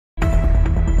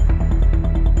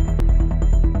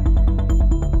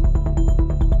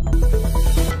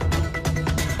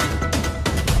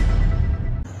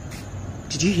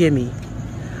Did you hear me?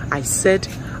 I said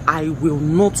I will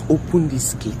not open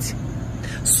this gate.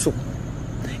 So,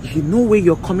 if you know where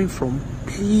you're coming from,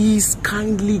 please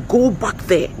kindly go back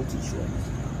there. What is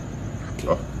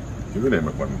wrong? Oh, give me a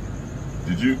minute.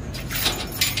 Did you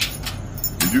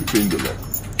change the lock?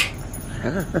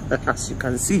 As you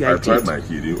can see, I tried my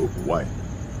key, didn't open. Why?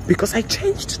 Because I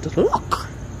changed the lock.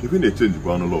 Given they change the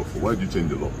ground lock, why did you change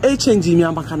the lock?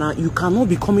 You cannot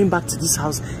be coming back to this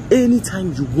house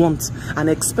anytime you want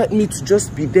and expect me to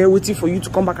just be there waiting for you to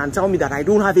come back and tell me that I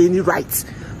don't have any right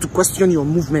to question your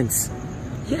movements.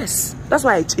 Yes, that's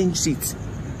why I changed it.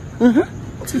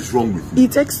 What is wrong with you?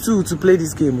 It takes two to play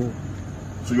this game. Oh.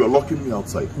 So you're locking me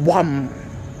outside? Wham!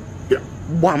 Yeah.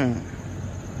 Wham!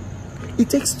 It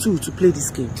takes two to play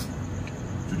this game.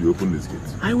 Did you open this gate?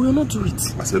 I will not do it.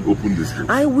 I said open this gate.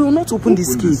 I will not open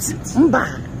this gate.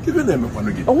 Give me the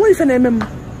gate. Oh, what if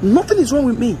nothing is wrong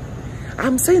with me?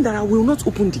 I'm saying that I will not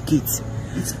open the gate.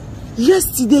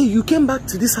 Yesterday you came back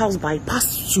to this house by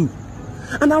past 2.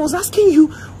 And I was asking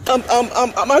you,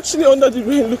 I'm actually under the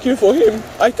rain looking for him.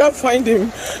 I can't find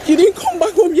him. He didn't come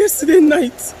back home yesterday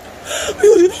night.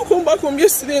 You did not come back home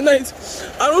yesterday night.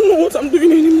 I don't know what I'm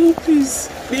doing anymore. Please,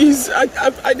 please.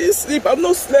 I didn't sleep. I've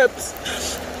not slept.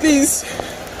 Please.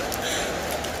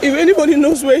 If anybody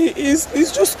knows where he is,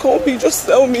 please just call me. Just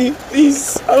tell me.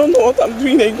 Please. I don't know what I'm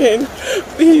doing again.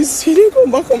 Please. He didn't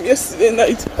come back home yesterday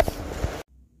night.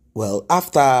 Well,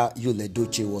 after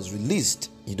Edochie was released,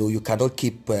 you cannot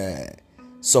keep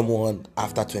someone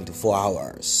after 24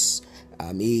 hours.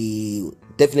 He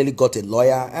definitely got a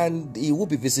lawyer and he will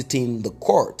be visiting the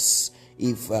courts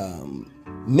if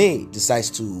May decides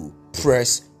to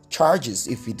press charges,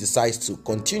 if he decides to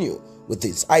continue with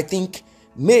this. I think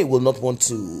May will not want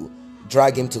to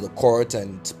drag him to the court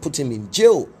and put him in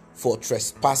jail for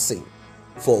trespassing,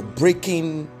 for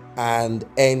breaking and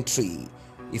entry.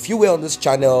 If you were on this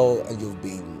channel and you've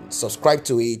been subscribed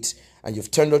to it and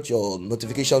you've turned on your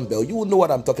notification bell, you will know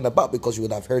what I'm talking about because you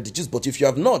would have heard the gist. But if you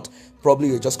have not, probably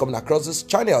you're just coming across this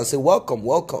channel, I'll say welcome.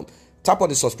 Tap on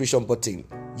the subscription button.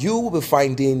 You will be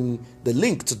finding the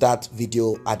link to that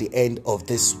video at the end of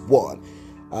this one.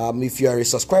 If you are a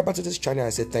subscriber to this channel, I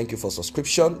say thank you for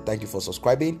subscription, thank you for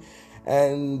subscribing.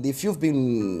 And if you've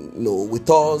been with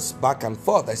us back and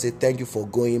forth, I say thank you for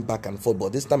going back and forth.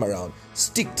 But this time around,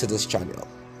 stick to this channel.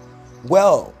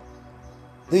 Well,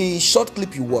 the short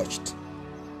clip you watched,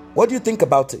 what do you think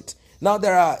about it? Now,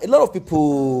 there are a lot of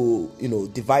people,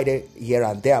 divided here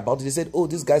and there about it. They said, oh,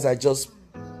 these guys are just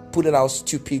putting out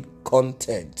stupid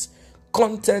content.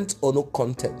 Content or no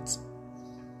content.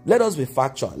 Let us be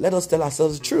factual. Let us tell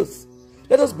ourselves the truth.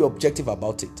 Let us be objective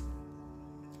about it.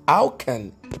 How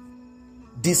can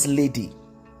this lady,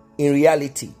 in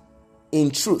reality, in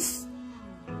truth,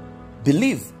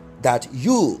 believe that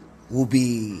you will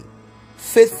be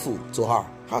faithful to her?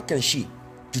 How can she,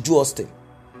 Judy Austin?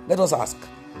 Let us ask.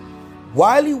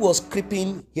 While he was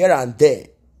creeping here and there,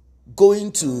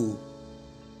 going to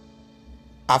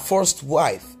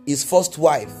his first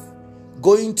wife,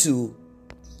 going to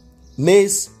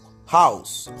May's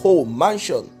house, home,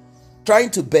 mansion, trying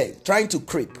to beg, trying to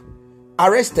creep,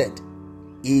 arrested.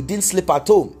 He didn't sleep at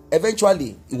home.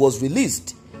 Eventually, he was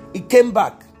released. He came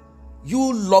back.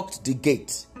 You locked the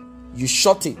gate. You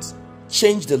shut it.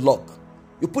 Changed the lock.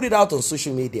 You put it out on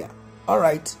social media. All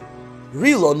right.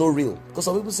 Real or no real? Because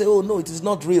some people say, oh no, it is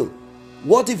not real.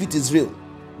 What if it is real?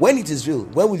 When it is real,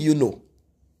 when will you know?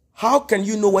 How can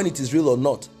you know when it is real or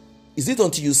not? Is it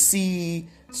until you see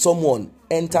someone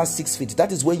enter 6 feet?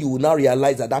 That is when you will now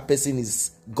realize that that person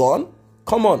is gone?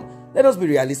 Come on. Let us be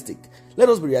realistic. Let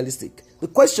us be realistic. The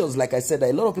questions, like I said,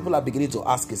 that a lot of people are beginning to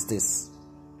ask is this.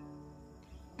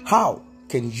 How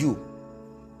can you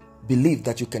believe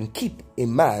that you can keep a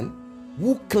man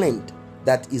who claimed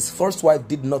that his first wife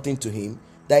did nothing to him,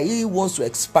 that he wants to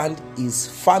expand his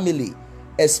family,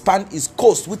 expand his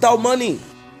coast without money?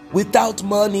 Without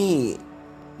money.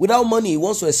 Without money, he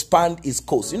wants to expand his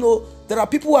coast. There are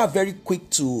people who are very quick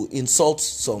to insult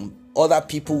some other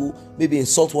people, maybe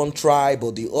insult one tribe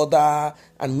or the other,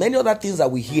 and many other things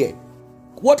that we hear.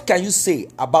 What can you say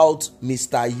about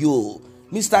Mr. Yule?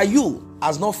 Mr. Yule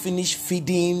has not finished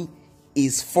feeding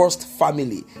his first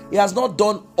family. He has not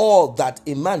done all that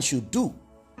a man should do.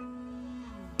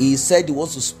 He said he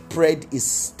wants to spread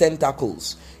his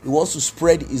tentacles. He wants to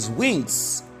spread his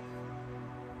wings.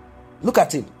 Look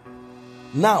at him.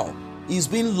 Now, he's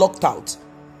being locked out.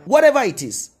 Whatever it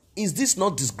is this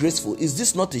not disgraceful? Is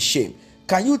this not a shame?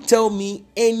 Can you tell me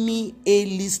any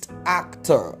A-list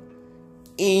actor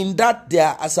in that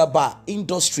their Asaba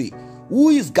industry who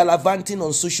is gallivanting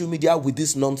on social media with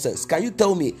this nonsense? Can you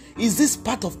tell me, is this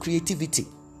part of creativity?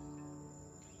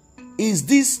 Is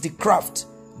this the craft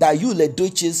that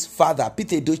Edochie's father,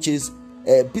 Peter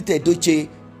Edochie,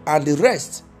 and the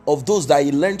rest of those that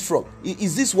he learned from?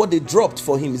 Is this what they dropped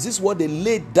for him? Is this what they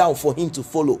laid down for him to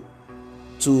follow?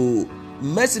 To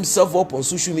mess himself up on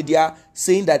social media,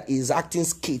 saying that he's acting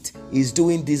skit, he's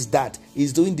doing this, that,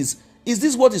 he's doing this. Is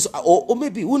this what is, or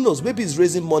maybe, who knows, maybe he's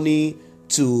raising money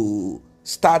to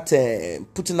start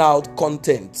putting out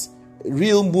content,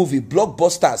 real movie,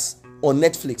 blockbusters on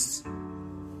Netflix.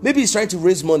 Maybe he's trying to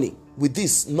raise money with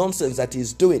this nonsense that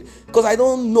he's doing, because I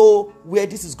don't know where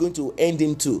this is going to end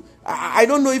into. I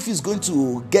don't know if he's going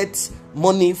to get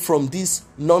money from this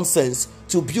nonsense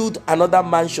to build another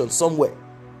mansion somewhere,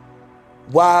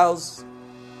 whilst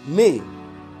May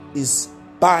is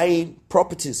buying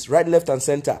properties right, left and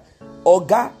center.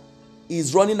 Oga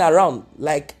is running around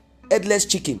like headless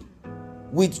chicken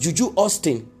with Juju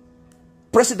Austin,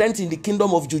 president in the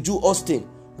kingdom of Juju Austin,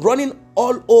 running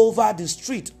all over the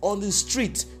street,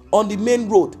 on the main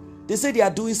road. They say they are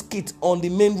doing skit on the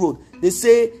main road. They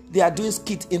say they are doing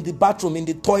skit in the bathroom, in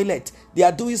the toilet. They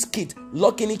are doing skit,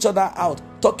 locking each other out,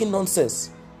 talking nonsense.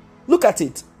 Look at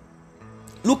it.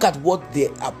 Look at what they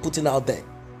are putting out there.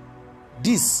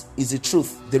 This is the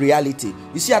truth, the reality.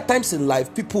 You see, at times in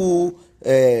life, people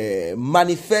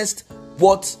manifest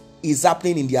what is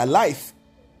happening in their life,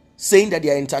 saying that they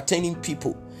are entertaining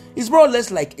people. It's more or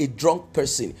less like a drunk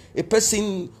person, a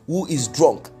person who is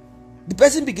drunk. The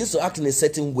person begins to act in a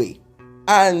certain way,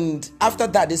 and after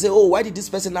that they say, oh, why did this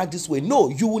person act this way? No,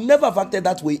 you will never have acted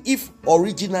that way if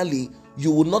originally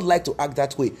you would not like to act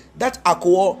that way. That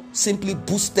alcohol simply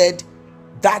boosted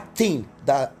that thing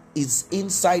that is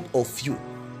inside of you.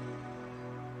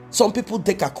 Some people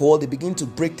take alcohol, they begin to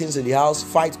break things in the house,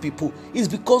 fight people. It's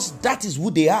because that is who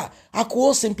they are.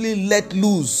 Alcohol simply let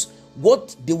loose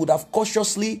what they would have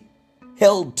cautiously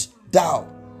held down.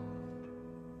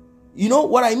 You know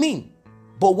what I mean?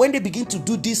 But when they begin to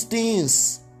do these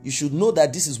things, you should know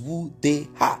that this is who they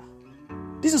are.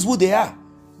 This is who they are.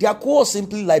 The alcohol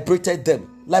simply liberated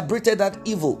them, liberated that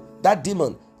evil, that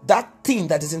demon, that thing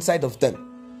that is inside of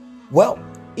them. Well,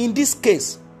 in this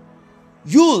case,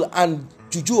 Yul and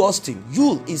Juju Austin,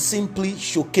 Yul is simply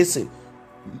showcasing.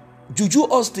 Juju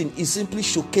Austin is simply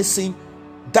showcasing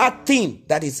that thing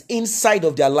that is inside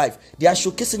of their life. They are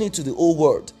showcasing it to the whole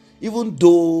world, even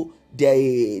though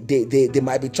they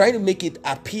might be trying to make it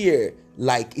appear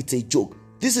like it's a joke.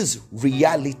 This is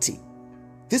reality.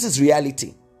 This is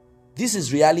reality. This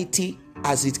is reality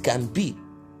as it can be.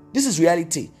 This is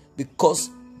reality because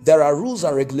there are rules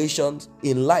and regulations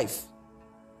in life.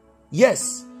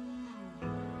 Yes,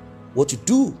 what you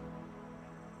do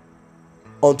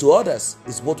unto others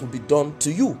is what will be done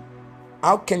to you.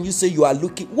 How can you say you are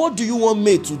looking? What do you want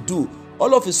me to do?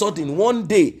 All of a sudden, one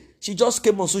day, she just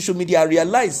came on social media and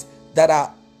realized that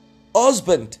her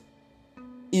husband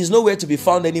is nowhere to be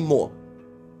found anymore.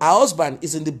 Her husband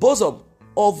is in the bosom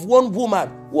of one woman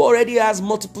who already has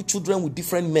multiple children with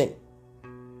different men.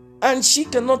 And she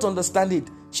cannot understand it.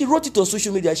 She wrote it on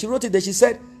social media. She wrote it there. She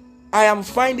said, I am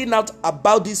finding out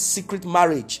about this secret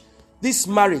marriage. This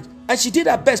marriage. And she did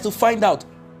her best to find out.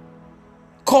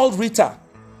 Called Rita,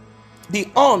 the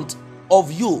aunt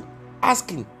of you,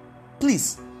 asking,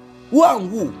 please, who and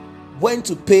who went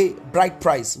to pay bride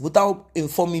price without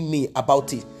informing me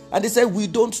about it? And they said, we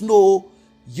don't know.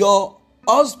 Your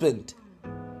husband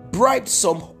bribed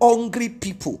some hungry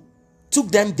people, took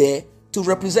them there to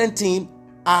represent him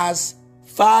as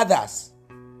fathers.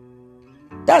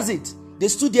 That's it. They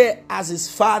stood there as his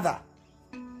father.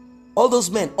 All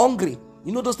those men, hungry,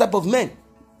 you know those type of men.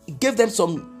 He gave them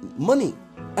some money,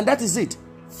 and that is it.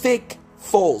 Fake,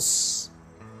 false.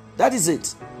 That is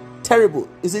it. Terrible,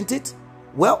 isn't it?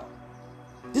 Well,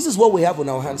 this is what we have on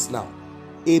our hands now.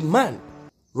 A man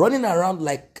running around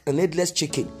like an headless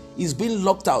chicken. He's being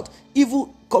locked out.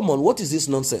 Even, come on, what is this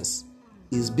nonsense?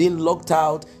 He's being locked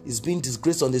out. He's being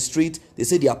disgraced on the street. They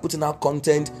say they are putting out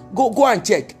content. Go and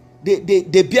check.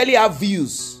 They barely have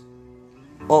views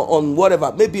on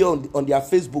whatever. Maybe on their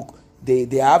Facebook.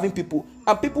 They are having people.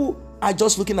 And people are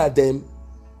just looking at them,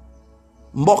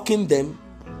 mocking them,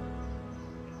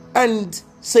 and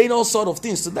saying all sorts of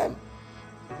things to them.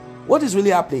 What is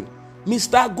really happening?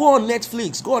 Mister, go on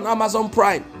Netflix. Go on Amazon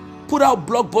Prime. Put out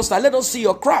blockbuster. Let us see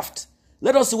your craft.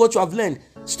 Let us see what you have learned.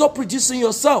 Stop reducing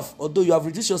yourself, although you have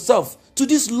reduced yourself, to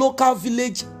this local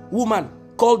village woman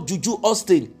called Juju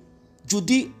Austin.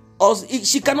 Judy Austin.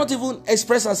 She cannot even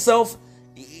express herself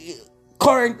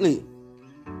currently.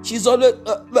 She's always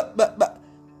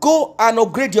go and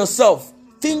upgrade yourself.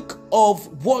 Think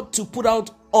of what to put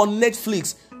out on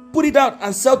Netflix. Put it out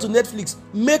and sell to Netflix.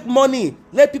 Make money.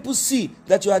 Let people see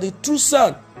that you are the true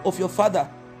son of your father.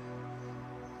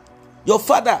 Your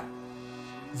father,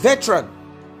 veteran,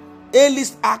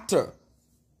 A-list actor.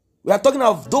 We are talking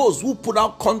of those who put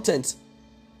out content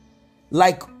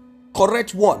like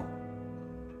Correct One.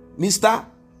 Mister,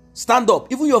 stand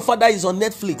up. Even your father is on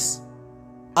Netflix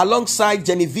alongside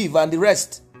Genevieve and the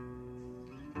rest.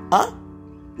 Huh?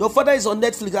 Your father is on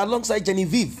Netflix alongside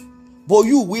Genevieve. But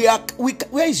you,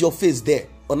 where is your face there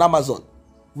on Amazon?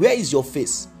 Where is your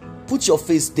face? Put your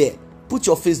face there. Put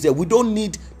your face there. We don't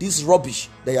need this rubbish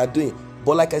that you are doing.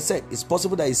 But like I said, it's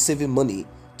possible that he's saving money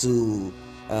to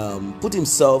put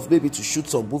himself maybe to shoot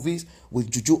some movies with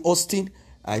Juju Austin.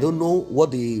 I don't know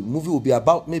what the movie will be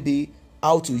about. Maybe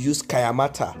how to use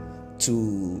Kayamata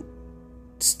to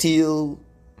steal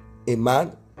a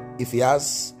man if he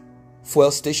has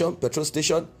fuel station, petrol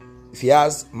station, if he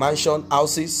has mansion,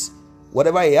 houses,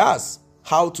 whatever he has,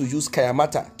 how to use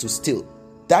Kayamata to steal.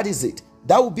 That is it.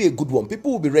 That will be a good one.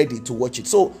 People will be ready to watch it.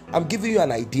 So I'm giving you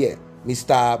an idea,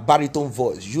 Mr. Baritone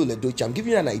Voice, Judy Edochie. I'm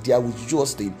giving you an idea with Juju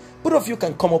Austin. Both of you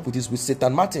can come up with this with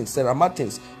Satan Martins, Sarah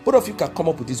Martins. Both of you can come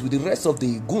up with this with the rest of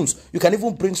the goons. You can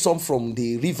even bring some from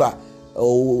the river,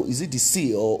 or is it the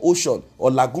sea or ocean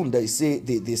or lagoon that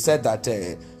they said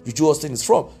that Juju Austin is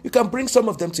from. You can bring some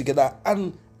of them together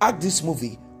and act this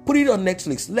movie. Put it on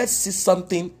Netflix. Let's see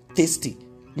something tasty.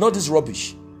 Not this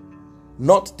rubbish.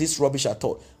 Not this rubbish at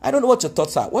all. I don't know what your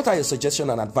thoughts are. What are your suggestions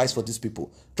and advice for these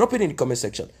people? Drop it in the comment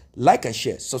section. Like and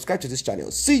share. Subscribe to this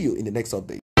channel. See you in the next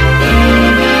update.